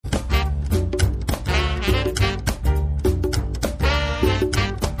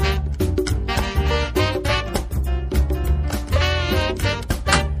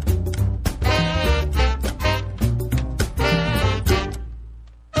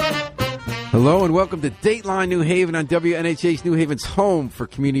Hello and welcome to Dateline New Haven on WNHH New Haven's home for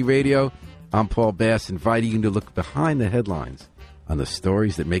community radio. I'm Paul Bass, inviting you to look behind the headlines on the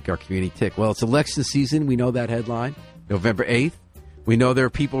stories that make our community tick. Well, it's election season. We know that headline, November 8th. We know there are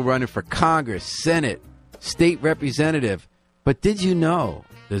people running for Congress, Senate, state representative. But did you know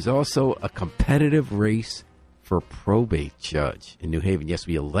there's also a competitive race for probate judge in New Haven? Yes,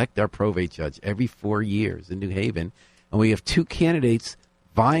 we elect our probate judge every 4 years in New Haven. And we have two candidates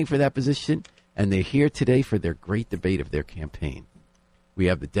vying for that position, and they're here today for their great debate of their campaign. We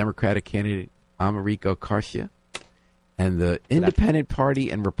have the Democratic candidate, Americo Garcia, and the Independent Party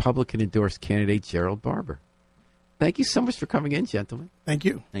and Republican-endorsed candidate, Gerald Barber. Thank you so much for coming in, gentlemen. Thank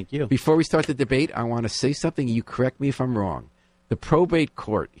you. Thank you. Before we start the debate, I want to say something. You correct me if I'm wrong. The probate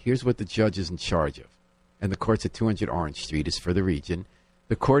court, here's what the judge is in charge of, and the court's at 200 Orange Street, is for the region.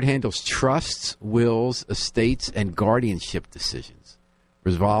 The court handles trusts, wills, estates, and guardianship decisions,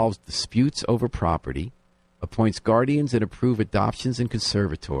 resolves disputes over property, appoints guardians and approves adoptions and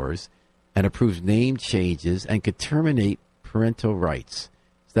conservators, and approves name changes and could terminate parental rights.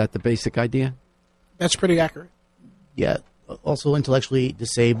 Is that the basic idea? That's pretty accurate. Yeah. Also intellectually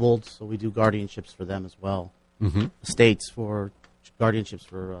disabled, so we do guardianships for them as well. Mm-hmm. Estates for guardianships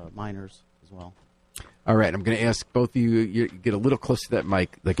for minors as well. All right, I'm going to ask both of you get a little close to that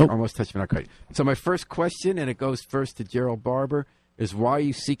mic, like you're almost touching our card. So my first question, and it goes first to Gerald Barber, is why are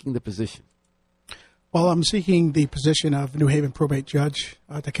you seeking the position? Well, I'm seeking the position of New Haven probate judge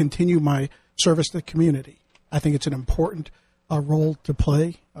to continue my service to the community. I think it's an important role to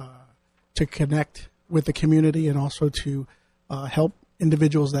play to connect with the community and also to help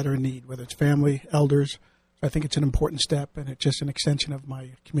individuals that are in need, whether it's family, elders. So I think it's an important step, and it's just an extension of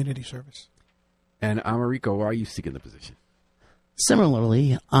my community service. And Americo, why are you seeking the position?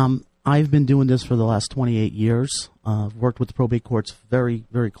 Similarly, I've been doing this for the last 28 years. I've worked with the probate courts very,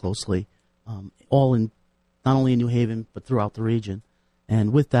 very closely, all in not only in New Haven but throughout the region.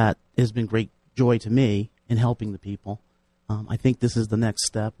 And with that, it has been great joy to me in helping the people. I think this is the next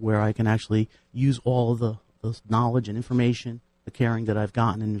step where I can actually use all of the knowledge and information, the caring that I've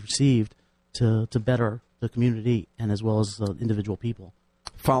gotten and received to better the community and as well as individual people.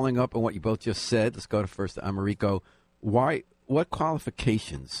 Following up on what you both just said, let's go to first to Americo. What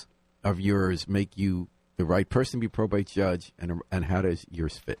qualifications of yours make you the right person to be probate judge, and how does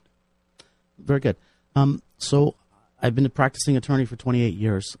yours fit? Very good. So I've been a practicing attorney for 28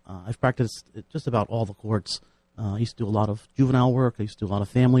 years. I've practiced just about all the courts. I used to do a lot of juvenile work. I used to do a lot of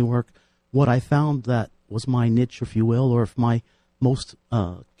family work. What I found that was my niche, if you will, or if my most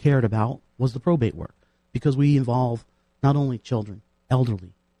cared about was the probate work, because we involve not only children,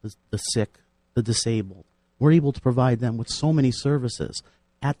 elderly, the sick, the disabled. We're able to provide them with so many services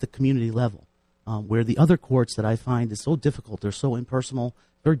at the community level, where the other courts that I find is so difficult, they're so impersonal,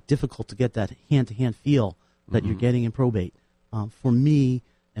 very difficult to get that hand-to-hand feel that you're getting in probate. For me,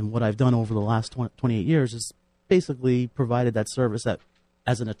 and what I've done over the last 28 years is basically provided that service that,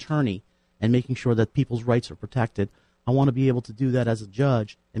 as an attorney and making sure that people's rights are protected. I want to be able to do that as a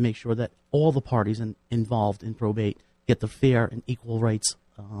judge and make sure that all the parties involved in probate get the fair and equal rights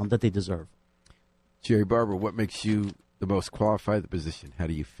that they deserve. Jerry Barber, what makes you the most qualified for the position? How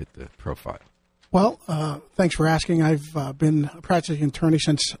do you fit the profile? Well, thanks for asking. I've been a practicing attorney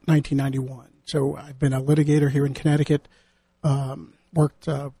since 1991. So I've been a litigator here in Connecticut, worked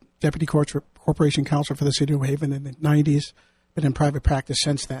deputy corporation counsel for the city of New Haven in the 90s, been in private practice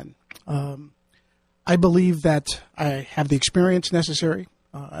since then. I believe that I have the experience necessary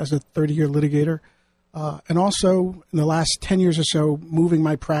as a 30-year litigator, and also in the last 10 years or so, moving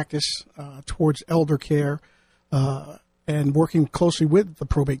my practice towards elder care and working closely with the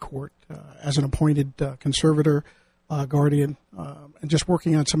probate court as an appointed conservator, guardian, and just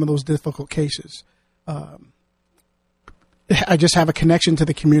working on some of those difficult cases. I just have a connection to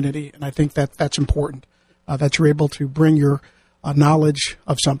the community, and I think that that's important, that you're able to bring your knowledge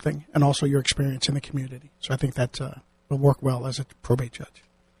of something and also your experience in the community. So I think that will work well as a probate judge.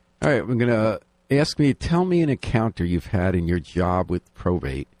 All right, we're going to tell me an encounter you've had in your job with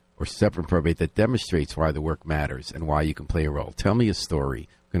probate or separate probate that demonstrates why the work matters and why you can play a role. Tell me a story.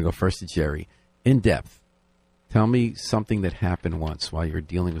 I'm going to go first to Jerry. In depth, tell me something that happened once while you were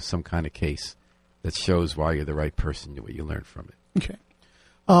dealing with some kind of case that shows why you're the right person and what you learned from it. Okay.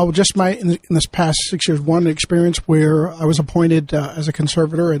 Well, just in this past 6 years, one experience where I was appointed as a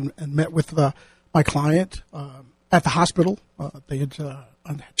conservator and met with my client at the hospital. They had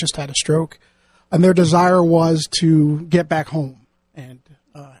just had a stroke, and their desire was to get back home, and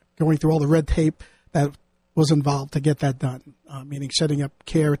going through all the red tape that was involved to get that done, meaning setting up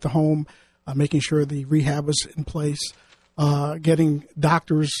care at the home, making sure the rehab was in place. getting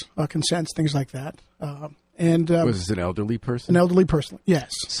doctors' consents, things like that. And was this an elderly person? An elderly person,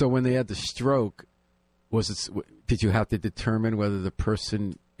 yes. So when they had the stroke, did you have to determine whether the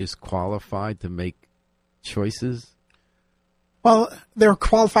person is qualified to make choices? Well, they're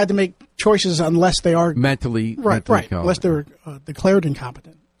qualified to make choices unless they are mentally right, unless they're declared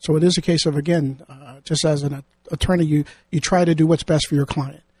incompetent. So it is a case of, again, just as an attorney, you try to do what's best for your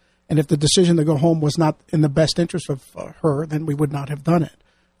client. And if the decision to go home was not in the best interest of her, then we would not have done it.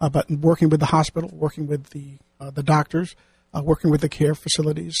 But working with the hospital, working with the doctors, working with the care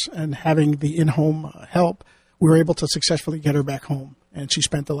facilities, and having the in-home help, we were able to successfully get her back home. And she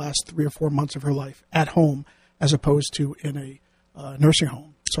spent the last 3 or 4 months of her life at home as opposed to in a nursing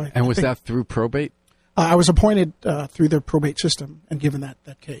home. So I was that through probate? I was appointed through the probate system and given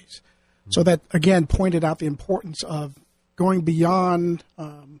that case. So that, again, pointed out the importance of going beyond,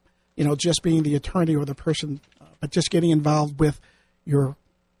 just being the attorney or the person, but just getting involved with your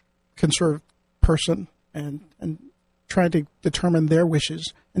concerned person and trying to determine their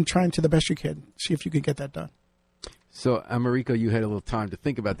wishes and trying to the best you can see if you can get that done. So, Americo, you had a little time to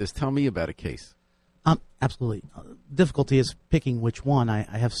think about this. Tell me about a case. Absolutely. Difficulty is picking which one. I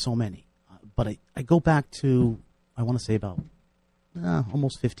have so many. But I go back to, I want to say about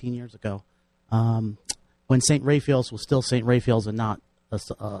almost 15 years ago, when St. Raphael's was still St. Raphael's and not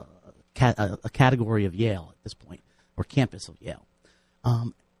a category of Yale at this point, or campus of Yale.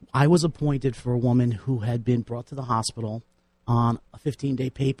 I was appointed for a woman who had been brought to the hospital on a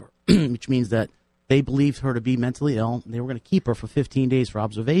 15-day paper, which means that they believed her to be mentally ill, and they were going to keep her for 15 days for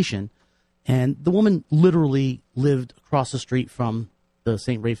observation. And the woman literally lived across the street from the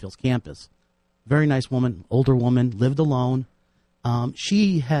St. Raphael's campus. Very nice woman, older woman, lived alone.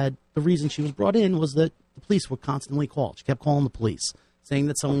 The reason she was brought in was that the police were constantly called. She kept calling the police, saying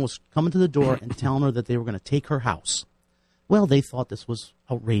that someone was coming to the door and telling her that they were going to take her house. Well, they thought this was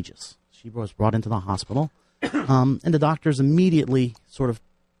outrageous. She was brought into the hospital, and the doctors immediately sort of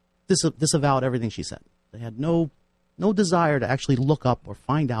disavowed everything she said. They had no desire to actually look up or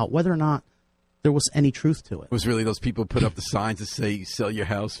find out whether or not there was any truth to it. It was really those people put up the signs that say, sell your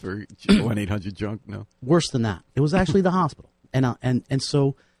house for 1-800-JUNK? No? Worse than that. It was actually the hospital. And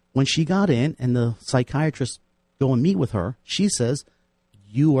so when she got in and the psychiatrist go and meet with her, she says,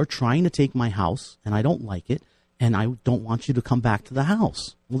 you are trying to take my house, and I don't like it, and I don't want you to come back to the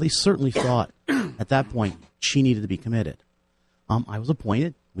house. Well, they certainly thought at that point she needed to be committed. I was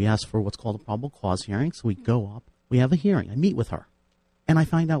appointed. We asked for what's called a probable cause hearing. So we go up. We have a hearing. I meet with her, and I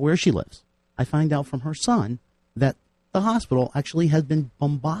find out where she lives. I find out from her son that the hospital actually has been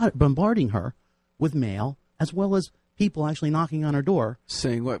bombarding her with mail, as well as people actually knocking on her door.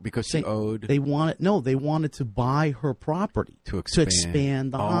 Saying what? Because she owed? They wanted to buy her property to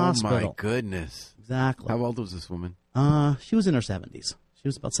expand the hospital. Oh, my goodness. Exactly. How old was this woman? She was in her 70s. She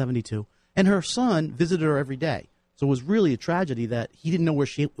was about 72. And her son visited her every day. So it was really a tragedy that he didn't know where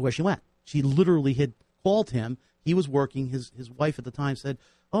she went. She literally had called him. He was working. His wife at the time said,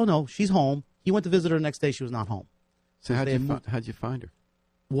 oh, no, she's home. He went to visit her the next day. She was not home. So how'd you find her?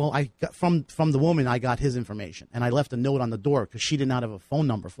 Well, I got from the woman, I got his information. And I left a note on the door because she did not have a phone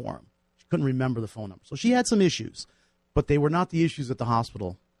number for him. She couldn't remember the phone number. So she had some issues. But they were not the issues that the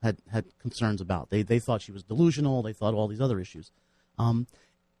hospital had concerns about. They thought she was delusional. They thought all these other issues. And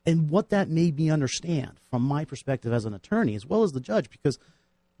what that made me understand from my perspective as an attorney, as well as the judge, because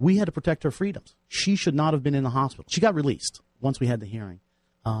we had to protect her freedoms. She should not have been in the hospital. She got released once we had the hearing.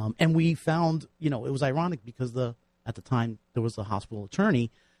 And we found, it was ironic because at the time there was a hospital attorney.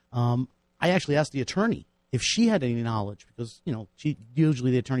 I actually asked the attorney if she had any knowledge because,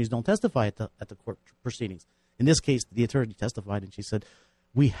 usually the attorneys don't testify at the court proceedings. In this case, the attorney testified and she said,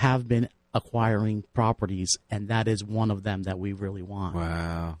 we have been acquiring properties, and that is one of them that we really want.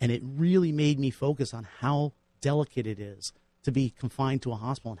 Wow. And it really made me focus on how delicate it is to be confined to a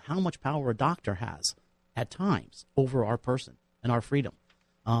hospital and how much power a doctor has at times over our person and our freedom.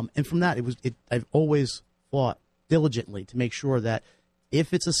 And from that, I've always fought diligently to make sure that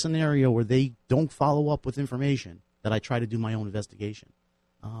if it's a scenario where they don't follow up with information, that I try to do my own investigation.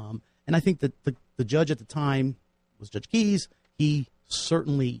 And I think that the judge at the time was Judge Keys. He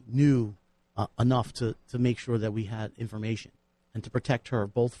certainly knew enough to make sure that we had information and to protect her,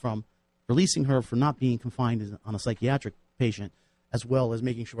 both from releasing her for not being confined on a psychiatric patient, as well as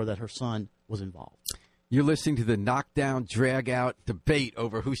making sure that her son was involved. You're listening to the knockdown, drag-out debate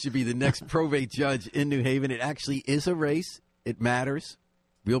over who should be the next probate judge in New Haven. It actually is a race. It matters.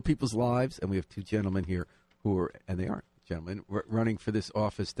 Real people's lives. And we have two gentlemen here who are, and they aren't gentlemen, running for this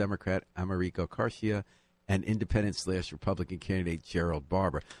office, Democrat Americo Garcia and Independent/Republican candidate Gerald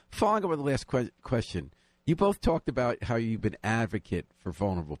Barber. Following up with the last question, You both talked about how you've been advocate for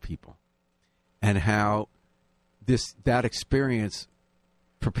vulnerable people and how that experience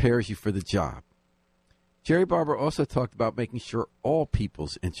prepares you for the job. Jerry Barber also talked about making sure all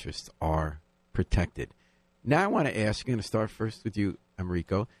people's interests are protected. Now I want to ask, I'm going to start first with you,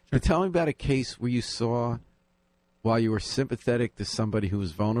 Americo. Sure. Tell me about a case where you saw, while you were sympathetic to somebody who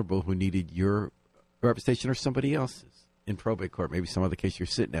was vulnerable, who needed your representation or somebody else's in probate court, maybe some other case you're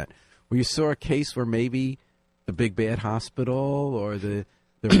sitting at, where you saw a case where maybe the big bad hospital or the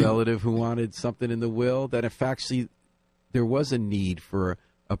relative who wanted something in the will, that if actually there was a need for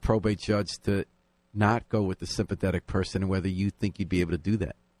a probate judge to not go with the sympathetic person, and whether you think you'd be able to do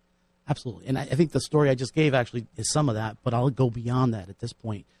that. Absolutely. And I think the story I just gave actually is some of that, but I'll go beyond that at this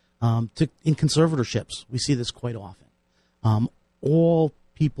point. In conservatorships, we see this quite often. All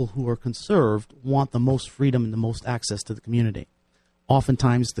people who are conserved want the most freedom and the most access to the community.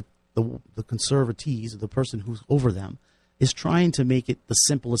 Oftentimes, the conservatees, or the person who's over them, is trying to make it the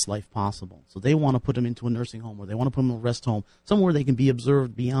simplest life possible. So they want to put them into a nursing home, or they want to put them in a rest home, somewhere they can be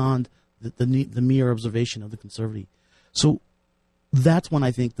observed beyond the mere observation of the conservatee. So that's when I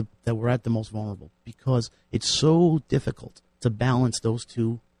think that we're at the most vulnerable, because it's so difficult to balance those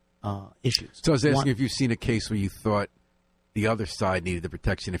two issues. So I was asking if you've seen a case where you thought the other side needed the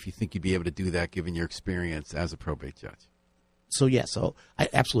protection, if you think you'd be able to do that given your experience as a probate judge. So, I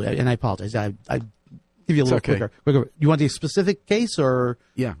absolutely, and I apologize. I give you a little quicker. You want the specific case, or?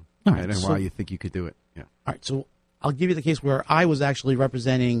 Yeah, all right, and why you think you could do it. Yeah. All right, so I'll give you the case where I was actually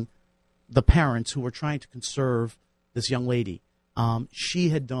representing the parents who were trying to conserve this young lady. She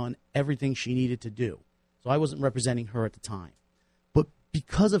had done everything she needed to do, so I wasn't representing her at the time. But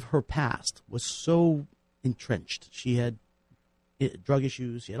because of her past was so entrenched, she had drug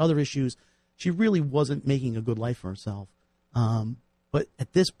issues, she had other issues, she really wasn't making a good life for herself. But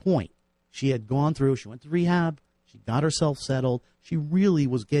at this point, she had gone through, she went to rehab, she got herself settled, she really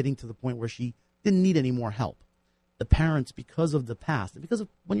was getting to the point where she didn't need any more help. The parents, because of the past, and because of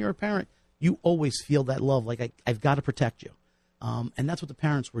when you're a parent, you always feel that love, like I've got to protect you. And that's what the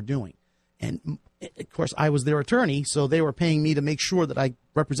parents were doing. And, of course, I was their attorney, so they were paying me to make sure that I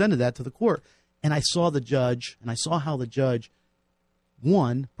represented that to the court. And I saw the judge, and I saw how the judge,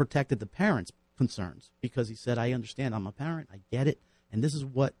 one, protected the parents' concerns, because he said, I understand, I'm a parent, I get it, and this is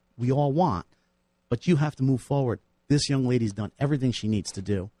what we all want, but you have to move forward. This young lady's done everything she needs to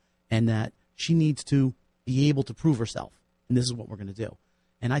do, and that she needs to be able to prove herself, and this is what we're going to do.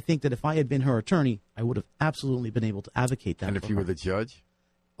 And I think that if I had been her attorney, I would have absolutely been able to advocate that. And if you were the judge?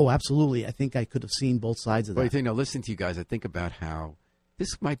 Oh, absolutely. I think I could have seen both sides of that. Well, listening to you guys, I think about how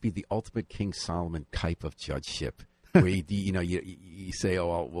this might be the ultimate King Solomon type of judgeship, where you say,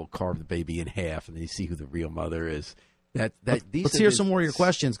 oh, we'll carve the baby in half, and then you see who the real mother is. Let's hear some more of your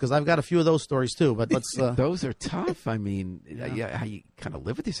questions, because I've got a few of those stories too. But let's. Those are tough. I mean, how you kind of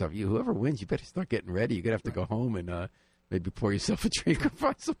live with yourself. Whoever wins, you better start getting ready. You're gonna have to go home and maybe pour yourself a drink or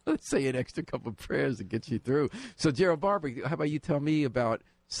find someone to say an extra couple of prayers to get you through. So, Gerald Barber, how about you tell me about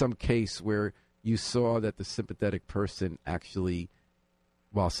some case where you saw that the sympathetic person actually,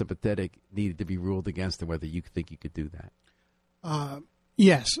 while sympathetic, needed to be ruled against, and whether you think you could do that?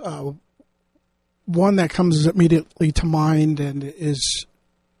 Yes. One that comes immediately to mind and is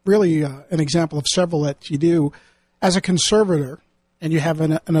really an example of several that you do as a conservator, and you have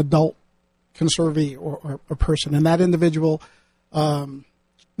an adult conservee or a person, and that individual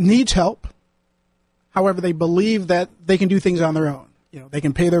needs help. However, they believe that they can do things on their own. They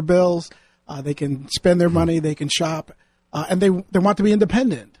can pay their bills, they can spend their money, they can shop, and they want to be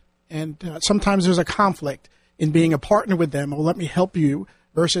independent. And sometimes there's a conflict in being a partner with them. Well, let me help you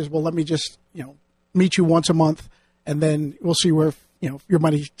versus, well, let me just meet you once a month, and then we'll see where your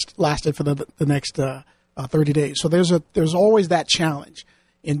money lasted for the next 30 days. So there's always that challenge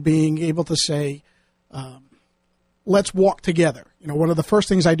in being able to say, let's walk together. One of the first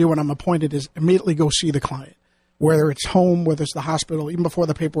things I do when I'm appointed is immediately go see the client, whether it's home, whether it's the hospital, even before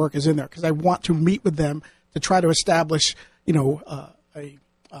the paperwork is in there, because I want to meet with them to try to establish,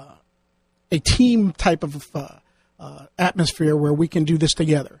 a team type of atmosphere where we can do this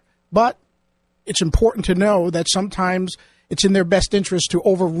together. But it's important to know that sometimes it's in their best interest to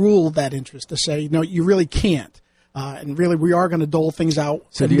overrule that interest, to say, no, you really can't. And really, we are going to dole things out.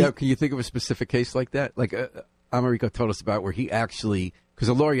 So can you think of a specific case like that? Like Americo told us about where he actually, because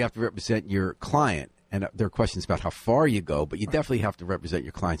a lawyer, you have to represent your client, and there are questions about how far you go, but you definitely have to represent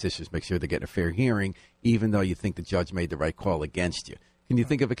your client's issues, make sure they get a fair hearing, even though you think the judge made the right call against you. Can you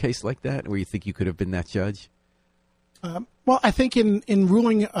think of a case like that where you think you could have been that judge? Well, I think in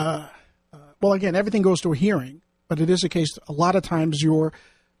ruling, again, everything goes to a hearing, but it is a case, a lot of times you're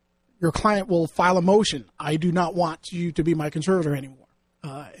your client will file a motion. I do not want you to be my conservator anymore.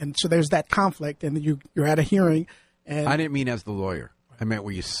 And so there's that conflict, and you're at a hearing. And I didn't mean as the lawyer. I meant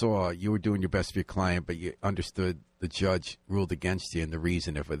where you were doing your best for your client, but you understood the judge ruled against you and the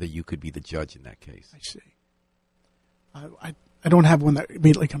reason of whether you could be the judge in that case. I see. I don't have one that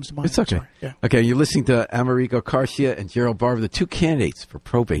immediately comes to mind. It's okay. Sorry. Yeah. Okay, you're listening to Americo Garcia and Gerald Barber, the two candidates for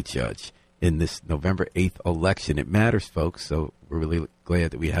probate judge in this November 8th election. It matters, folks, so we're really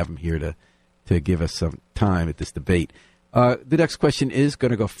glad that we have them here to give us some time at this debate. The next question is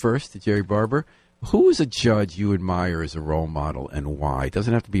going to go first to Jerry Barber. Who is a judge you admire as a role model and why? It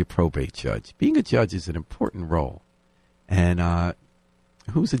doesn't have to be a probate judge. Being a judge is an important role. And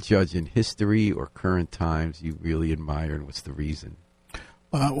who's a judge in history or current times you really admire, and what's the reason?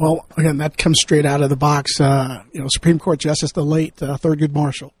 Well, again, that comes straight out of the box. Supreme Court Justice, the late Thurgood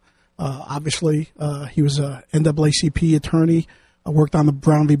Marshall. Obviously, he was a NAACP attorney, worked on the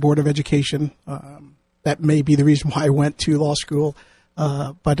Brown v. Board of Education. That may be the reason why I went to law school.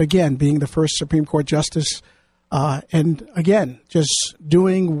 But again, being the first Supreme Court Justice, and again, just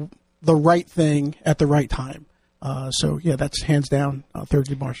doing the right thing at the right time. That's hands down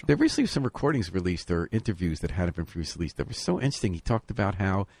Thurgood Marshall. There recently some recordings released or interviews that hadn't been previously released that were so interesting. He talked about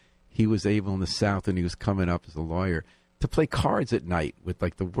how he was able in the South when he was coming up as a lawyer to play cards at night with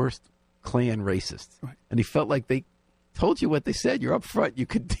like the worst Klan racists. Right. And he felt like they told you what they said. You're up front. You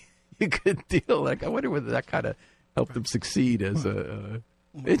could deal. Like, I wonder whether that kind of helped him succeed as a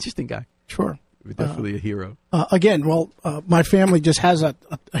interesting guy. Sure. Definitely a hero. My family just has a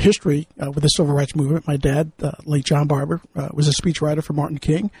history with the civil rights movement. My dad, late John Barber, was a speechwriter for Martin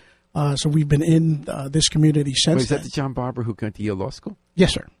King. So we've been in this community since Wait, is that the John Barber who went to Yale Law School?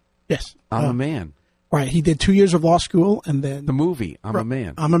 Yes, sir. Yes. I'm a Man. Right. He did 2 years of law school and then... The movie, I'm a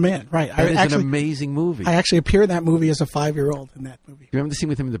Man. I'm a Man, right. That is an amazing movie. I actually appeared in that movie as a 5-year-old in that movie. You remember the scene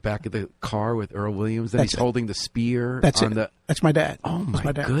with him in the back of the car with Earl Williams? Then he's holding the spear. That's my dad. Oh,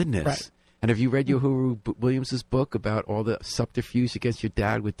 my goodness. Right. And have you read Uhuru Williams' book about all the subterfuge against your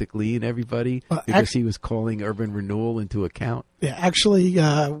dad with Dick Lee and everybody? Because he was calling urban renewal into account? Yeah, actually,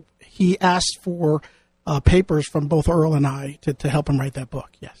 he asked for papers from both Earl and I to help him write that book,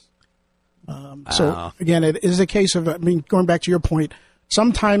 yes. So, again, it is a case of, going back to your point,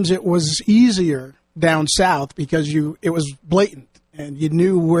 sometimes it was easier down south because it was blatant and you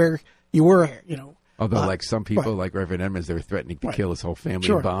knew where you were, Although, like some people, like Reverend Edmonds, they were threatening to kill his whole family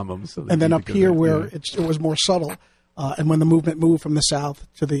and bomb him. So and then up here where it was more subtle, and when the movement moved from the south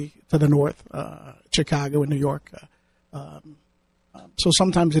to the north, Chicago and New York. So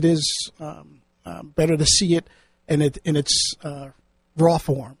sometimes it is better to see it in its raw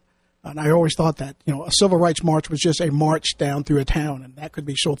form. And I always thought that, a civil rights march was just a march down through a town, and that could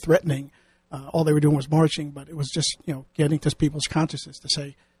be so threatening. All they were doing was marching, but it was just, getting to people's consciousness to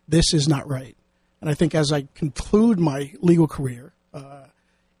say, this is not right. And I think as I conclude my legal career,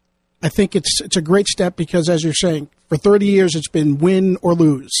 I think it's a great step because, as you're saying, for 30 years it's been win or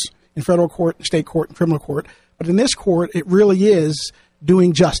lose in federal court, state court, and criminal court. But in this court, it really is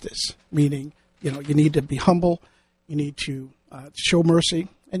doing justice, meaning, you need to be humble, you need to show mercy,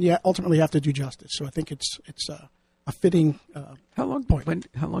 and you ultimately have to do justice. So I think it's a fitting point.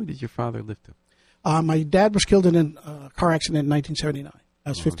 How long did your father live to? My dad was killed in a car accident in 1979. I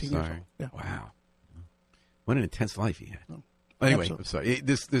was 15 years old. Yeah. Wow. What an intense life he had. Anyway, absolutely. I'm sorry.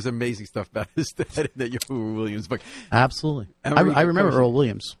 There's amazing stuff about his dad in that Uhuru Williams book. Absolutely. I remember Earl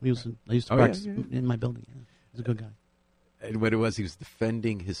Williams. I used to practice in my building. Yeah. He's a good guy. And what it was, he was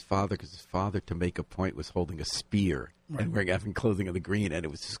defending his father because his father, to make a point, was holding a spear and wearing African clothing on the green. And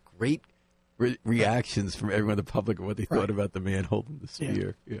it was just great reactions from everyone in the public of what they thought about the man holding the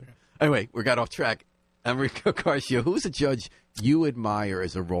spear. Yeah. Anyway, we got off track. Americo Garcia, who's a judge you admire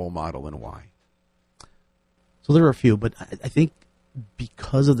as a role model and why? So there are a few, but I think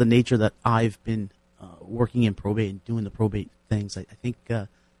because of the nature that I've been working in probate and doing the probate things, I think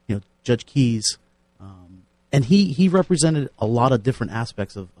Judge Keyes, and he represented a lot of different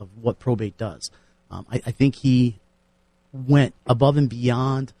aspects of what probate does. I think he went above and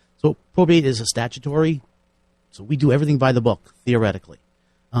beyond. So probate is a statutory, so we do everything by the book, theoretically.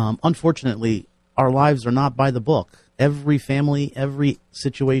 Unfortunately, our lives are not by the book. Every family, every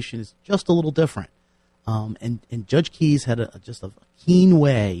situation is just a little different. And Judge Keyes had just a keen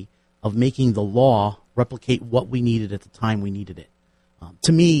way of making the law replicate what we needed at the time we needed it.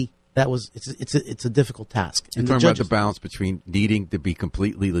 To me, it's a difficult task. You're talking about the balance between needing to be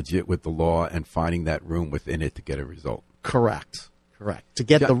completely legit with the law and finding that room within it to get a result. Correct. To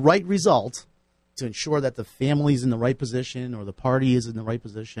get the right result, to ensure that the family's in the right position or the party is in the right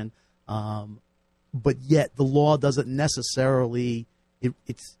position, but yet the law doesn't necessarily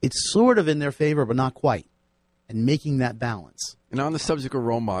it's sort of in their favor, but not quite, and making that balance. And on the subject of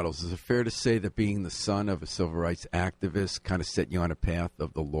role models, is it fair to say that being the son of a civil rights activist kind of set you on a path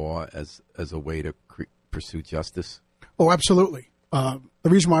of the law as a way to pursue justice? Oh, absolutely. The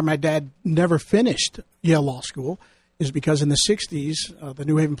reason why my dad never finished Yale Law School is because in the 60s, the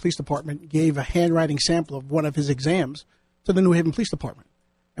New Haven Police Department gave a handwriting sample of one of his exams to the New Haven Police Department.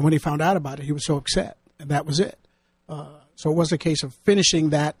 And when he found out about it, he was so upset, and that was it. So it was a case of finishing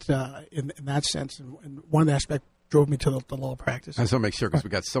that in that sense. And one aspect drove me to the law practice. I just want to make sure, because we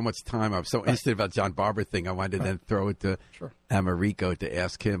got so much time. I'm so interested about John Barber thing. I wanted to then throw it to Americo to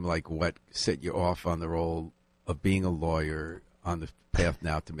ask him, like, what set you off on the role of being a lawyer on the path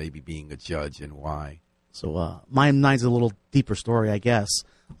now to maybe being a judge, and why? So mine's a little deeper story, I guess.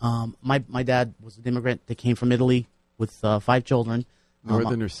 My dad was an immigrant that came from Italy with 5 children.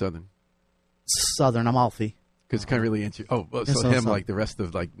 Northern or Southern? Southern, Amalfi. Because it's kind of really interesting. Oh, well, so him, like the rest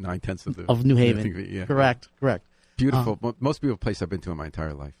of like 9/10 of New Haven. Yeah. Correct. Beautiful. Most beautiful place I've been to in my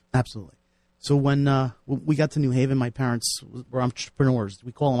entire life. Absolutely. So when we got to New Haven, my parents were entrepreneurs.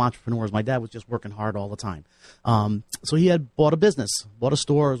 We call them entrepreneurs. My dad was just working hard all the time. So he had bought a business, bought a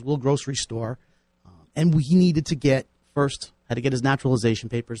store, a little grocery store, and he needed to had to get his naturalization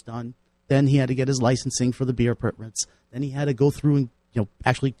papers done. Then he had to get his licensing for the beer permits. Then he had to go through and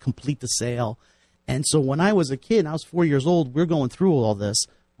actually complete the sale. And so when I was a kid, I was 4 years old, we're going through all this.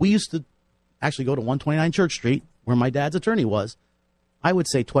 We used to actually go to 129 Church Street, where my dad's attorney was, I would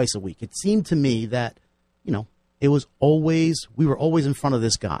say twice a week. It seemed to me that, we were always in front of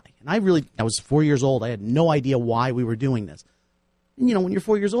this guy. And I was 4 years old. I had no idea why we were doing this. And, when you're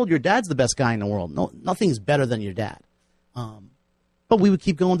 4 years old, your dad's the best guy in the world. No, nothing's better than your dad. But we would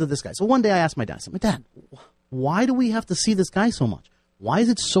keep going to this guy. So one day I asked my dad, I said, Dad, why do we have to see this guy so much? Why is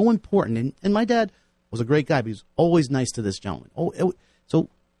it so important? And my dad was a great guy, but he was always nice to this gentleman. So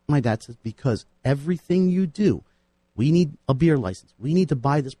my dad says, because everything you do, we need a beer license. We need to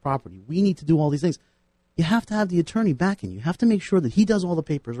buy this property. We need to do all these things. You have to have the attorney backing you. You have to make sure that he does all the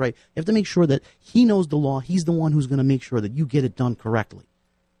papers right. You have to make sure that he knows the law. He's the one who's going to make sure that you get it done correctly.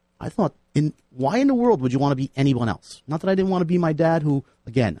 I thought, why in the world would you want to be anyone else? Not that I didn't want to be my dad, who,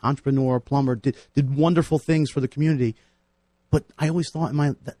 again, entrepreneur, plumber, did wonderful things for the community. But I always thought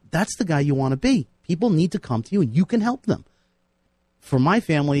that's the guy you want to be. People need to come to you, and you can help them. For my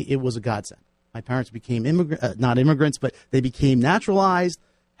family, it was a godsend. My parents became not immigrants, but they became naturalized,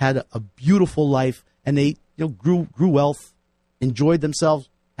 had a beautiful life, and they grew wealth, enjoyed themselves,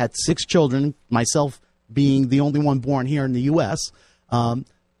 had 6 children, myself being the only one born here in the U.S.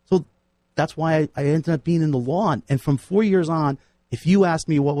 So that's why I ended up being in the law. And from 4 years on, if you asked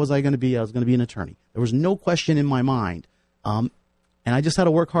me what was I going to be, I was going to be an attorney. There was no question in my mind. And I just had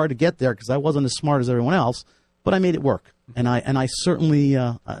to work hard to get there because I wasn't as smart as everyone else, but I made it work. And I certainly,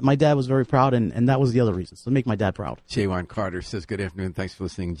 my dad was very proud, and that was the other reason, so to make my dad proud. Jaywan Carter says, good afternoon. Thanks for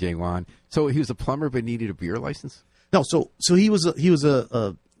listening, Jaywan. So he was a plumber but needed a beer license? No, so he was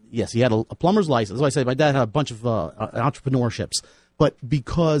yes, he had a plumber's license. As I said, my dad had a bunch of entrepreneurships, but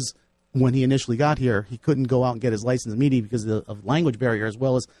because when he initially got here, he couldn't go out and get his license immediately because of language barrier, as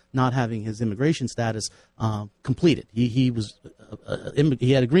well as not having his immigration status completed. He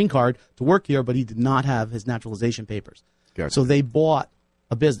had a green card to work here, but he did not have his naturalization papers. Gotcha. So they bought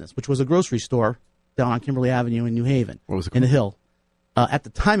a business, which was a grocery store down on Kimberly Avenue in New Haven. What was it called? In the Hill. At the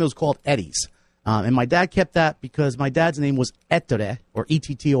time, it was called Eddie's. And my dad kept that because my dad's name was Ettore, or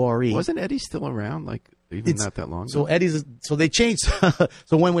Ettore. Wasn't Eddie still around, not that long ago? So Eddie's. So they changed.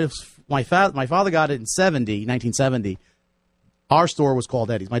 So when my father got it in 1970, our store was called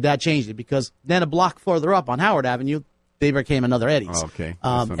Eddie's. My dad changed it because then a block further up on Howard Avenue, they became another Eddie's. Oh, okay.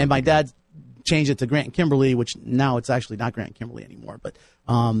 And my dad changed it to Grant and Kimberly, which now it's actually not Grant and Kimberly anymore. But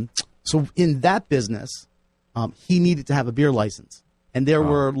so in that business, he needed to have a beer license. And there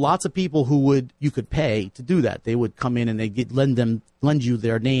were lots of people who you could pay to do that. They would come in and they'd lend you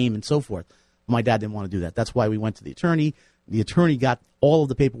their name and so forth. My dad didn't want to do that. That's why we went to the attorney. The attorney got all of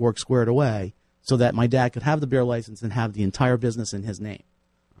the paperwork squared away so that my dad could have the beer license and have the entire business in his name.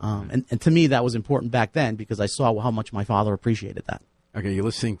 And to me, that was important back then because I saw how much my father appreciated that. Okay, you're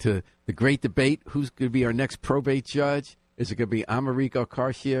listening to the great debate. Who's going to be our next probate judge? Is it going to be Americo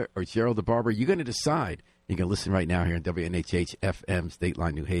Garcia or Gerald Barber? You're going to decide. You can listen right now here on WNHH FM, State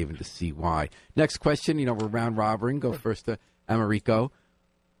Line, New Haven, to see why. Next question, we're round robbery. Go first to Americo.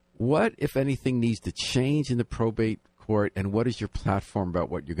 What, if anything, needs to change in the probate court, and what is your platform about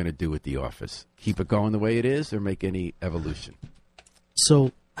what you're going to do with the office? Keep it going the way it is or make any evolution?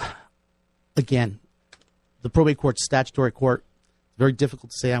 So, again, the probate court, statutory court, it's very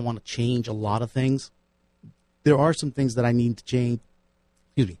difficult to say I want to change a lot of things. There are some things that I need to change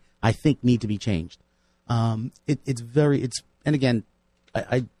I think need to be changed. And again,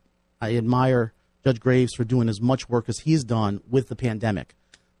 I admire Judge Graves for doing as much work as he's done with the pandemic.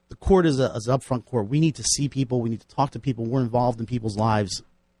 The court is an upfront court. We need to see people. We need to talk to people. We're involved in people's lives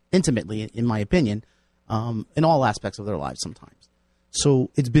intimately, in my opinion, in all aspects of their lives sometimes. So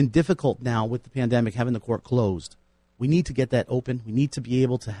it's been difficult now with the pandemic having the court closed. We need to get that open. We need to be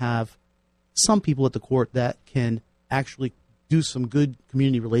able to have some people at the court that can actually do some good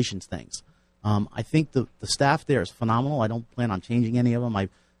community relations things. I think the staff there is phenomenal. I don't plan on changing any of them. I've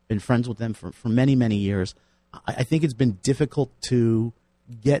been friends with them for many, many years. I think it's been difficult to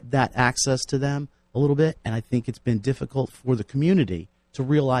get that access to them a little bit, and I think it's been difficult for the community to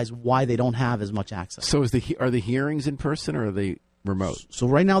realize why they don't have as much access. So are the hearings in person or are they remote? So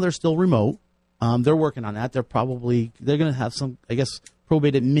right now they're still remote. They're working on that. They're going to have some, I guess,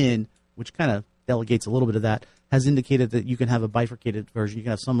 probate admin, which kind of delegates a little bit of that, has indicated that you can have a bifurcated version. You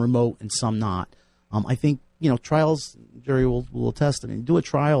can have some remote and some not. I think, trials, Jerry will attest. I mean, do a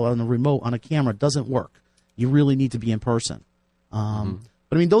trial on a remote on a camera doesn't work. You really need to be in person.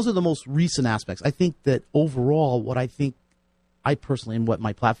 But I mean, those are the most recent aspects. I think that overall, what I personally, and what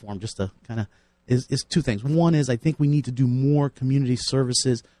my platform, just to kind of, is two things. One is I think we need to do more community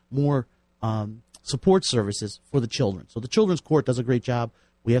services, more support services for the children. So the Children's Court does a great job.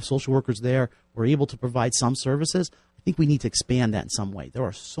 We have social workers there. We're able to provide some services. I think we need to expand that in some way. There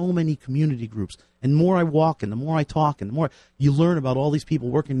are so many community groups. And the more I walk and the more I talk and the more you learn about all these people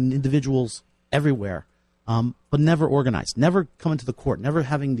working in individuals everywhere, but never organized, never coming to the court, never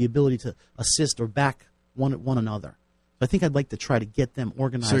having the ability to assist or back one another. So I think I'd like to try to get them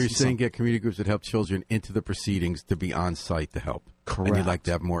organized. So you're saying get community groups that help children into the proceedings to be on site to help. Correct. And you'd like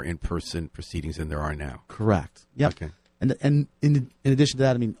to have more in-person proceedings than there are now. Correct. Yep. Okay. And in addition to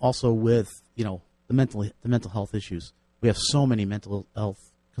that, I mean, also with the mental health issues, we have so many mental health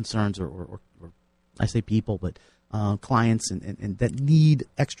concerns, or I say people, but clients and that need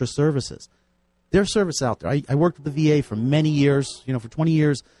extra services. There's service out there. I worked with the VA for many years, for 20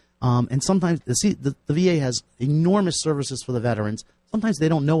 years, and sometimes the VA has enormous services for the veterans. Sometimes they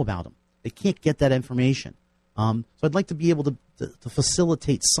don't know about them. They can't get that information. So I'd like to be able to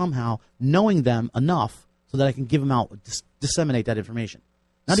facilitate somehow knowing them enough so that I can give them out, disseminate that information.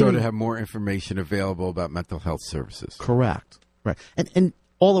 To have more information available about mental health services. Correct. Right. And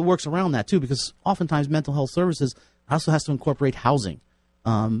all that works around that, too, because oftentimes mental health services also has to incorporate housing.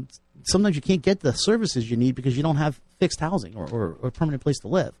 Sometimes you can't get the services you need because you don't have fixed housing or a permanent place to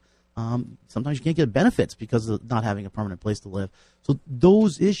live. Sometimes you can't get benefits because of not having a permanent place to live. So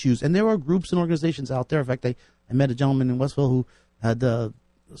those issues, and there are groups and organizations out there. In fact, I met a gentleman in Westville who had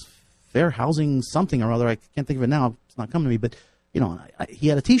fair housing something or other. I can't think of it now. It's not coming to me. But, he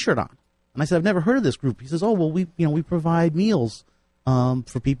had a T-shirt on. And I said, I've never heard of this group. He says, oh, well, we provide meals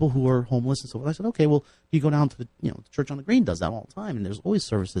for people who are homeless and so forth. I said, okay, well, you go down to the Church on the Green does that all the time, and there's always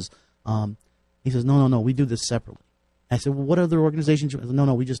services. He says, no, we do this separately. I said, well, what other organizations? Said,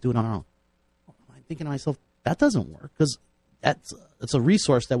 no, we just do it on our own. I'm thinking to myself, that doesn't work because it's a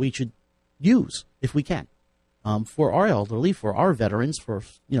resource that we should use if we can for our elderly, for our veterans, for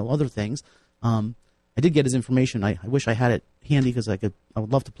other things. I did get his information. I wish I had it handy because I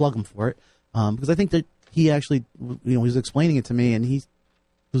would love to plug him for it because I think that he actually he was explaining it to me and he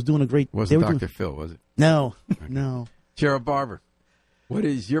was doing a great. Wasn't Dr. Phil, was it? No, okay. No. Gerald Barber, what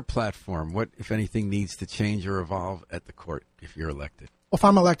is your platform? What, if anything, needs to change or evolve at the court if you're elected? Well, if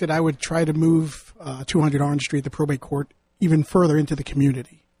I'm elected, I would try to move 200 Orange Street, the probate court, even further into the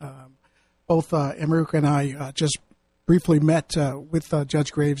community. Both Americo and I just briefly met with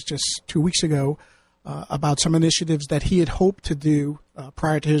Judge Graves just 2 weeks ago about some initiatives that he had hoped to do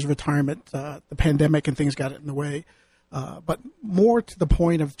prior to his retirement. The pandemic and things got in the way. But more to the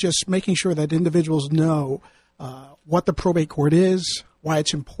point of just making sure that individuals know what the probate court is, why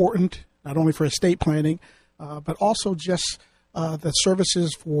it's important, not only for estate planning, but also just the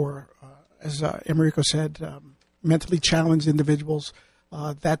services for, as Americo said, mentally challenged individuals.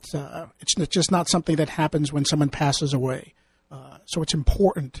 It's just not something that happens when someone passes away. So it's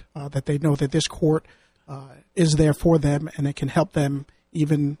important that they know that this court is there for them and it can help them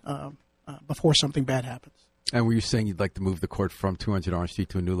even before something bad happens. And were you saying you'd like to move the court from 200 Orange Street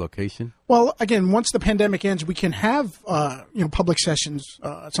to a new location? Well, again, once the pandemic ends, we can have public sessions.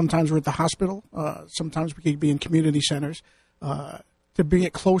 Sometimes we're at the hospital. Sometimes we could be in community centers to bring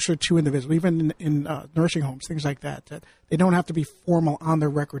it closer to individuals, even in nursing homes, things like that. That they don't have to be formal on the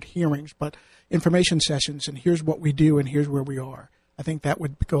record hearings, but information sessions. And here's what we do, and here's where we are. I think that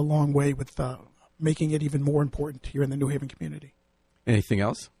would go a long way with making it even more important here in the New Haven community. Anything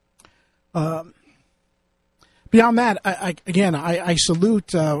else? Beyond that, I salute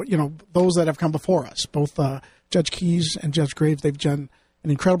those that have come before us, both Judge Keys and Judge Graves. They've done an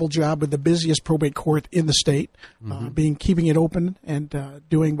incredible job with the busiest probate court in the state, keeping it open and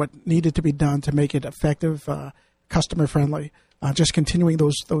doing what needed to be done to make it effective, customer friendly. Just continuing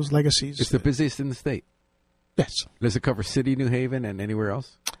those legacies. It's the busiest in the state. Yes. Does it cover City of New Haven and anywhere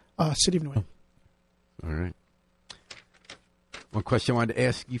else? City of New Haven. All right. One question I wanted to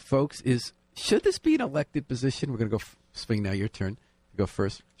ask you folks is, should this be an elected position? We're going to go swing now. Your turn to go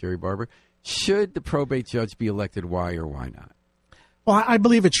first, Jerry Barber. Should the probate judge be elected? Why or why not? Well, I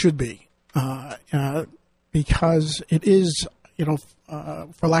believe it should be because it is,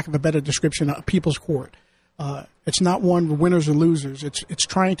 for lack of a better description, a people's court. It's not one for winners or losers. It's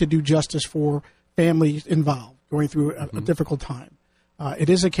trying to do justice for families involved going through a difficult time. It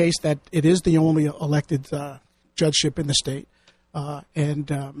is a case that it is the only elected judgeship in the state.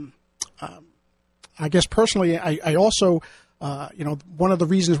 And I guess personally, I also, one of the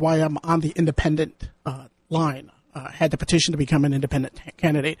reasons why I'm on the independent line, had to petition to become an independent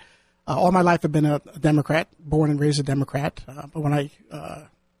candidate. All my life I've been a Democrat, born and raised a Democrat. But when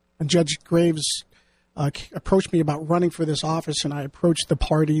Judge Graves approached me about running for this office, and I approached the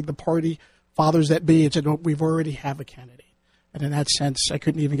party fathers that be, and said, well, we've already have a candidate. And in that sense, I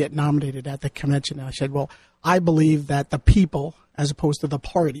couldn't even get nominated at the convention. And I said, well, I believe that the people, as opposed to the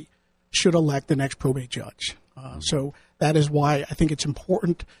party, should elect the next probate judge. So that is why I think it's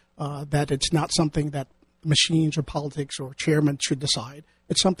important that it's not something that machines or politics or chairmen should decide.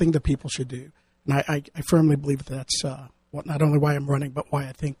 It's something the people should do. And I firmly believe that's not only why I'm running, but why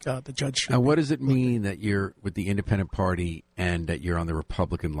I think the judge should. Now, what does it mean that you're with the independent party and that you're on the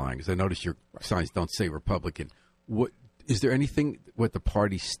Republican line? Because I notice your signs don't say Republican. What is there anything what the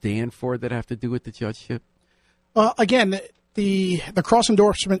parties stand for that have to do with the judgeship? Again, the cross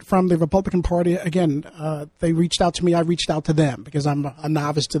endorsement from the Republican Party. Again, they reached out to me. I reached out to them because I'm a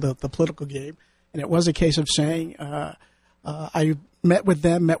novice to the political game, and it was a case of saying I met with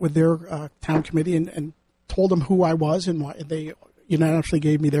them, met with their town committee, and told them who I was, and why they unanimously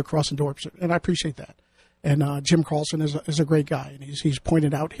gave me their cross endorsement, and I appreciate that. And Jim Carlson is a great guy, and he's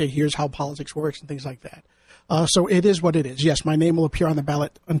pointed out, hey, here's how politics works and things like that. So it is what it is. Yes, my name will appear on the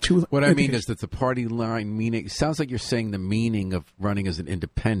ballot until. What I mean is that the party line meaning. It sounds like you're saying the meaning of running as an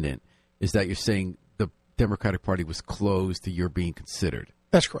independent is that you're saying the Democratic Party was closed to your being considered.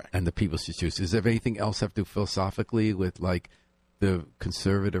 That's correct. And the people should choose. Is there anything else have to do philosophically with like the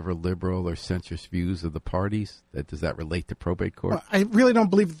conservative or liberal or centrist views of the parties? Does that relate to probate court? I really don't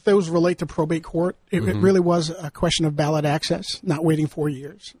believe that those relate to probate court. It really was a question of ballot access, not waiting 4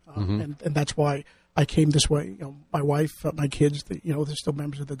 years, and that's why I came this way. My wife, my kids, they're still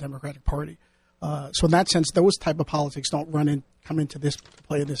members of the Democratic Party. So in that sense, those type of politics don't come into this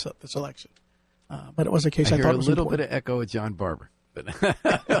play in this election. But it was a case I thought it was a little important. bit of echo of John Barber. But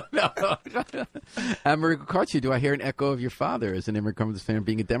Americo Carci, do I hear an echo of your father as an immigrant fan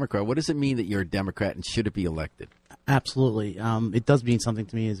being a Democrat? What does it mean that you're a Democrat, and should it be elected? Absolutely. It does mean something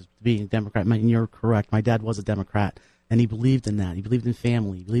to me as being a Democrat. And you're correct. My dad was a Democrat, and he believed in that. He believed in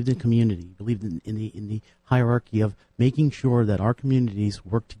family. He believed in community. He believed in the hierarchy of making sure that our communities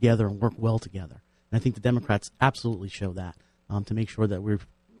work together and work well together. And I think the Democrats absolutely show that to make sure that we're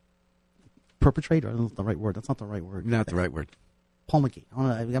perpetrate. I don't know if that's the right word. That's not the right word. Not the right word. Promulgate.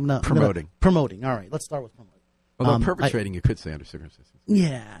 Promoting. Promoting. All right. Let's start with promoting. Although perpetrating, you could say under circumstances.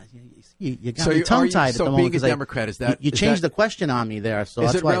 Yeah. You got me tongue-tied at the moment. So being a Democrat, is that... You changed the question on me there. So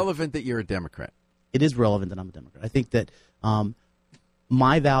is that's it relevant that you're a Democrat? It is relevant that I'm a Democrat. I think that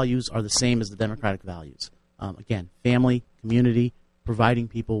my values are the same as the Democratic values. Again, family, community, providing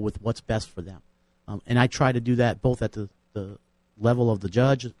people with what's best for them. And I try to do that both at the level of the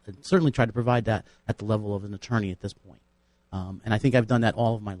judge and certainly try to provide that at the level of an attorney at this point. And I think I've done that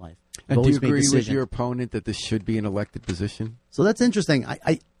all of my life. And do you agree with your opponent that this should be an elected position? So that's interesting.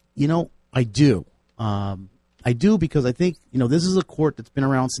 I do. I do because I think, this is a court that's been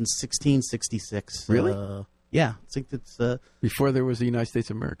around since 1666. Really? Yeah. I think it's before there was the United States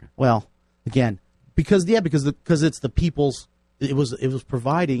of America. Well, again, because it's the people's. It was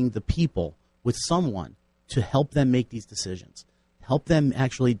providing the people with someone to help them make these decisions, help them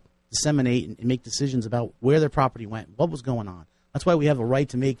actually disseminate and make decisions about where their property went, what was going on. That's why we have a right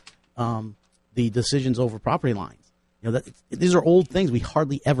to make the decisions over property lines. These are old things we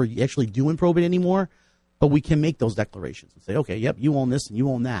hardly ever actually do in probate anymore, but we can make those declarations and say, okay, yep, you own this and you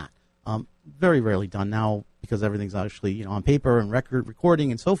own that. Very rarely done now because everything's actually on paper and recording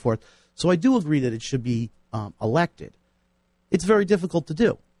and so forth. So I do agree that it should be elected. It's very difficult to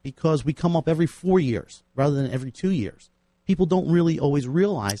do because we come up every 4 years rather than every 2 years. people don't really always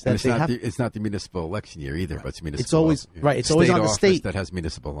realize that it's not the municipal election year either, but it's municipal. It's always right. It's always on the state that has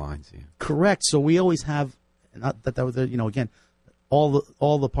municipal lines. Yeah. Correct. So we always have, not that was, again,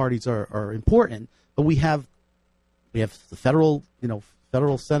 all the parties are important, but we have the federal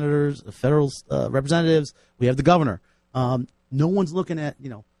senators, the federal representatives. We have the governor. No one's looking at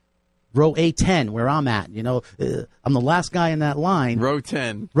row A10 where I'm at. I'm the last guy in that line. Row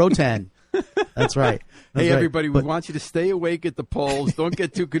 10. Row 10. That's right. That's right. Everybody, we want you to stay awake at the polls. Don't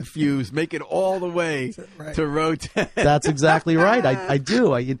get too confused. Make it all the way to row 10. That's exactly right. I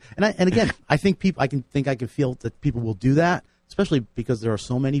do. And again, I think I can feel that people will do that, especially because there are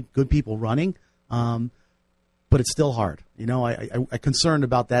so many good people running. But it's still hard. I'm concerned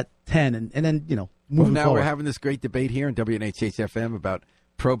about that 10 and then, moving now forward. We're having this great debate here on WNHH-FM about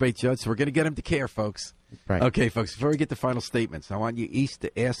probate judge. So we're going to get them to care, folks. Right. Okay, folks, before we get to final statements, I want you each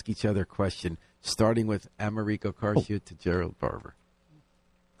to ask each other a question, starting with Americo Garcia to Gerald Barber.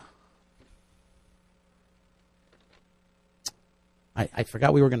 I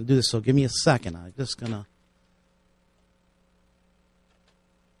forgot we were going to do this, so give me a second. I'm just going to...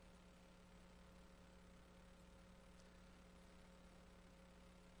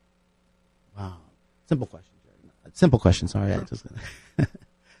 Wow. Simple question, Jerry. Simple question, sorry. Sure.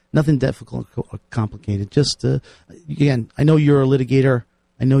 Nothing difficult or complicated. Just, again, I know you're a litigator.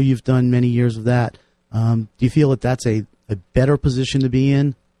 I know you've done many years of that. Do you feel that that's a better position to be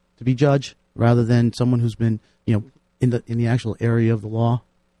in, to be judge, rather than someone who's been, in the actual area of the law?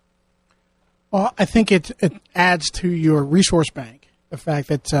 Well, I think it adds to your resource bank. The fact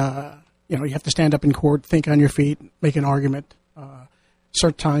that you have to stand up in court, think on your feet, make an argument,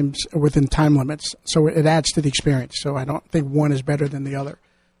 certain times within time limits. So it adds to the experience. So I don't think one is better than the other.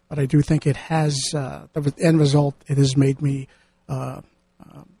 But I do think it has, the end result, it has made me a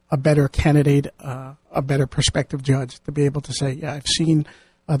better candidate, a better prospective judge to be able to say, yeah, I've seen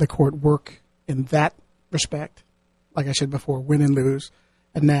the court work in that respect, like I said before, win and lose,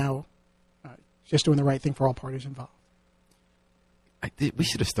 and now just doing the right thing for all parties involved. We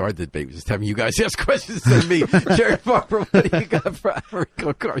should have started the debate with just having you guys ask questions to me. Jerry Barber, what do you got for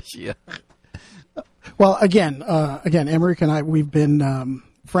Americo Garcia? Well, again, Americo and I, we've been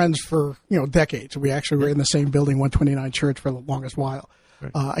friends for decades. We actually were in the same building, 129 Church, for the longest while.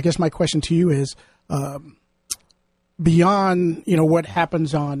 Right. I guess my question to you is, beyond what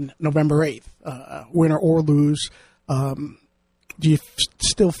happens on November 8th, win or lose, do you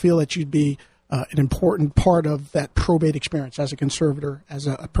still feel that you'd be an important part of that probate experience as a conservator, as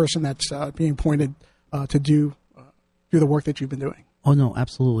a person that's being appointed to do the work that you've been doing? Oh no,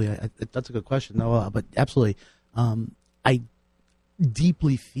 absolutely. That's a good question, though. But absolutely, I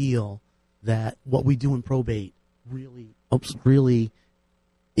deeply feel that what we do in probate really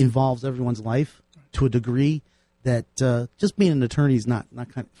involves everyone's life to a degree that just being an attorney is not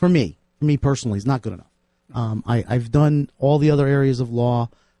kind of, for me personally, is not good enough. I've done all the other areas of law.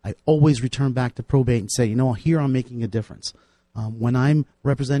 I always return back to probate and say, here I'm making a difference. When I'm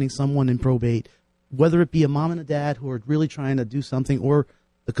representing someone in probate, whether it be a mom and a dad who are really trying to do something, or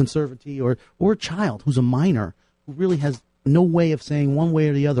the conservatee, or a child who's a minor who really has no way of saying one way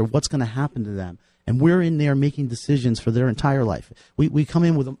or the other what's going to happen to them, and we're in there making decisions for their entire life. We come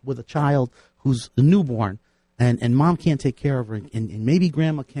in with a child who's a newborn, and mom can't take care of her, and maybe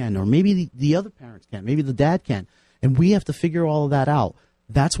grandma can, or maybe the other parents can, maybe the dad can, and we have to figure all of that out.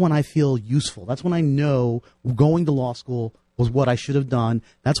 That's when I feel useful. That's when I know going to law school was what I should have done.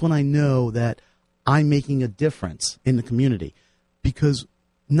 That's when I know that I'm making a difference in the community, because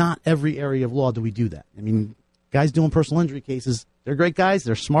not every area of law do we do that. I mean, guys doing personal injury cases, they're great guys.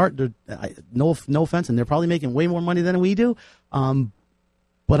 They're smart. They're no offense, and they're probably making way more money than we do.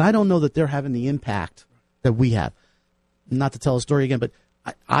 But I don't know that they're having the impact that we have. Not to tell a story again, but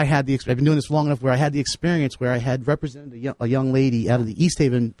I had the. I've been doing this long enough where I had the experience where I had represented a young lady out of the East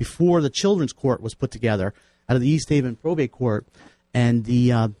Haven before the Children's Court was put together, out of the East Haven Probate Court, and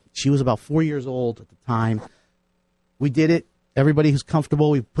she was about 4 years old at the time. We did it. Everybody who's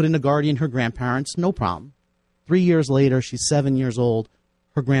comfortable, we put in a guardian, her grandparents, no problem. 3 years later, she's 7 years old.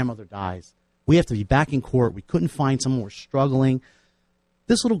 Her grandmother dies. We have to be back in court. We couldn't find someone. We're struggling.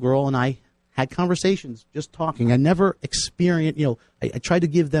 This little girl and I had conversations, just talking. I never experienced, I tried to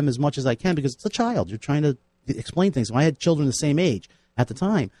give them as much as I can because it's a child. You're trying to explain things. I had children the same age at the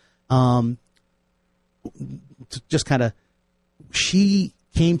time. Just kind of, she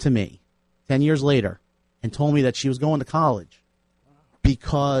came to me 10 years later and told me that she was going to college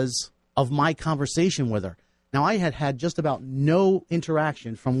because of my conversation with her. Now, I had just about no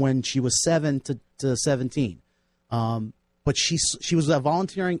interaction from when she was 7 to 17. But she was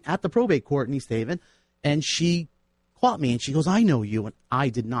volunteering at the probate court in East Haven, and she caught me, and she goes, I know you, and I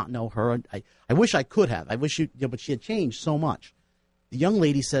did not know her. I wish I could have. I wish but she had changed so much. The young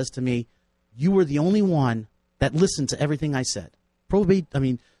lady says to me, you were the only one that listened to everything I said.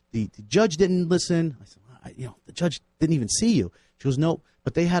 The judge didn't listen. I said, the judge didn't even see you. She goes, no,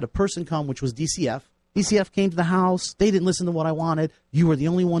 but they had a person come, which was DCF. DCF came to the house. They didn't listen to what I wanted. You were the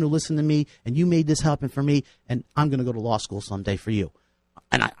only one who listened to me, and you made this happen for me, and I'm going to go to law school someday for you.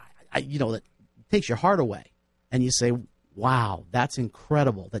 And that takes your heart away. And you say, wow, that's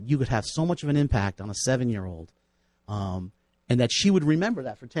incredible that you could have so much of an impact on a 7-year-old, and that she would remember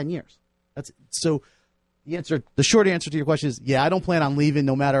that for 10 years. So the short answer to your question is, yeah, I don't plan on leaving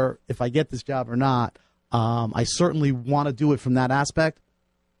no matter if I get this job or not. I certainly want to do it from that aspect.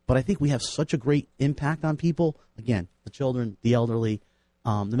 But I think we have such a great impact on people. Again, the children, the elderly,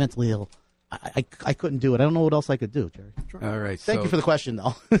 the mentally ill. I couldn't do it. I don't know what else I could do, Jerry. All right. Thank you for the question,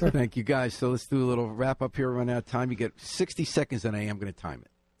 though. Thank you, guys. So let's do a little wrap up here. We're running out of time. You get 60 seconds, and I am going to time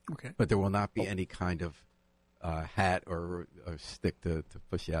it. Okay. But there will not be any kind of hat or stick to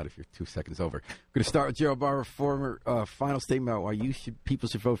push you out if you're 2 seconds over. I'm going to start with Gerald Barber, former final statement about why people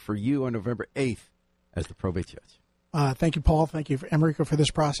should vote for you on November 8th as the probate judge. Thank you, Paul. Thank you, Americo, for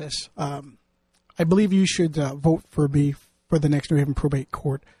this process. I believe you should vote for me for the next New Haven Probate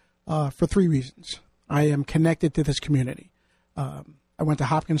Court for 3 reasons. I am connected to this community. I went to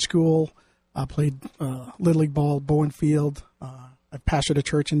Hopkins School. I played Little League ball, Bowen Field. I've pastored a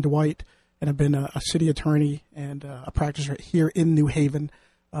church in Dwight, and I've been a city attorney and a practitioner here in New Haven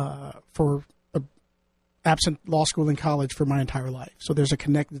for absent law school and college for my entire life. So there's a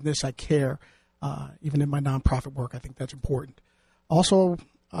connectedness. I care. Even in my nonprofit work, I think that's important. Also,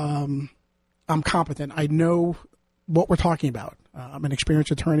 I'm competent. I know what we're talking about. I'm an experienced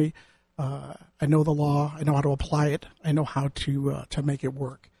attorney. I know the law. I know how to apply it. I know how to make it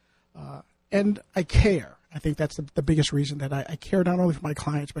work. And I care. I think that's the biggest reason that I care not only for my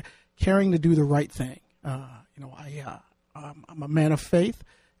clients, but caring to do the right thing. I'm a man of faith,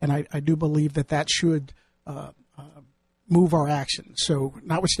 and I do believe that should move our actions. So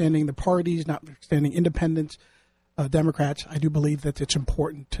notwithstanding the parties, notwithstanding independents, Democrats, I do believe that it's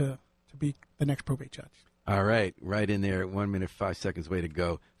important to be the next probate judge. All right. Right in there. 1 minute, 5 seconds. Way to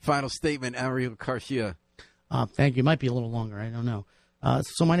go. Final statement, Americo Garcia. Thank you. It might be a little longer. I don't know.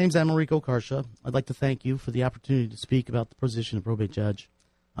 So my name's Americo Garcia. I'd like to thank you for the opportunity to speak about the position of probate judge.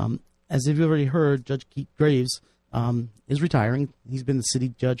 As you've already heard, Judge Keith Graves is retiring. He's been the city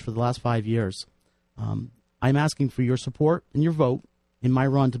judge for the last 5 years. I'm asking for your support and your vote in my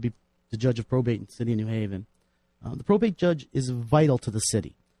run to be the judge of probate in the city of New Haven. The probate judge is vital to the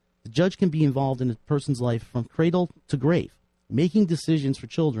city. The judge can be involved in a person's life from cradle to grave, making decisions for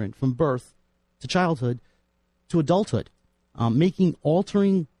children from birth to childhood to adulthood, making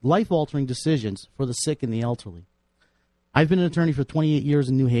life-altering decisions for the sick and the elderly. I've been an attorney for 28 years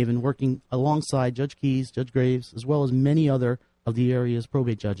in New Haven, working alongside Judge Keys, Judge Graves, as well as many other of the area's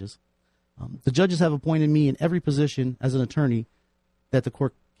probate judges. The judges have appointed me in every position as an attorney that the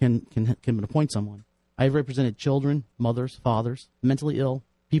court can appoint someone. I have represented children, mothers, fathers, mentally ill,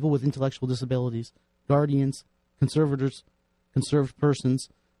 people with intellectual disabilities, guardians, conservators, conserved persons.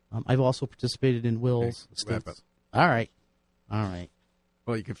 I've also participated in wills. Okay, wrap up. All right.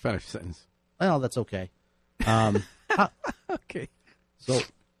 Well, you can finish the sentence. Well, that's okay. Okay. So,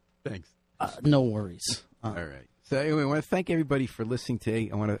 thanks. No worries. All right. So anyway, I want to thank everybody for listening today.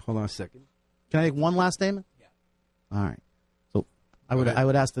 I want to hold on a second. Can I make one last statement? Yeah. All right. So I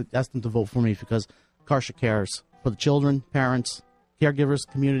would ask them to vote for me because Karsha cares for the children, parents, caregivers,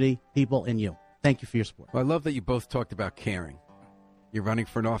 community, people, and you. Thank you for your support. Well, I love that you both talked about caring. You're running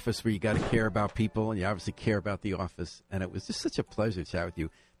for an office where you got to care about people, and you obviously care about the office. And it was just such a pleasure to chat with you.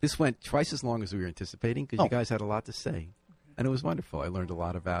 This went twice as long as we were anticipating because you guys had a lot to say. And it was wonderful. I learned a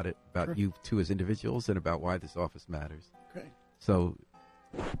lot about it, about you two as individuals, and about why this office matters. Great. So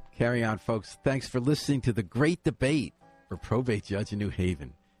carry on, folks. Thanks for listening to the great debate for probate judge in New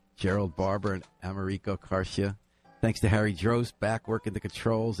Haven. Gerald Barber and Americo Garcia. Thanks to Harry Drost, back working the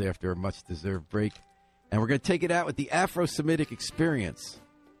controls after a much-deserved break. And we're going to take it out with the Afro-Semitic Experience,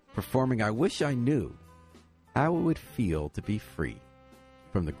 performing I Wish I Knew How It Would Feel to Be Free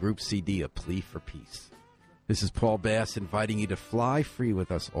from the group CD, A Plea for Peace. This is Paul Bass inviting you to fly free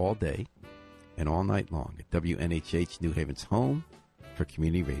with us all day and all night long at WNHH, New Haven's home for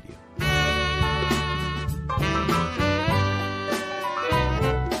community radio.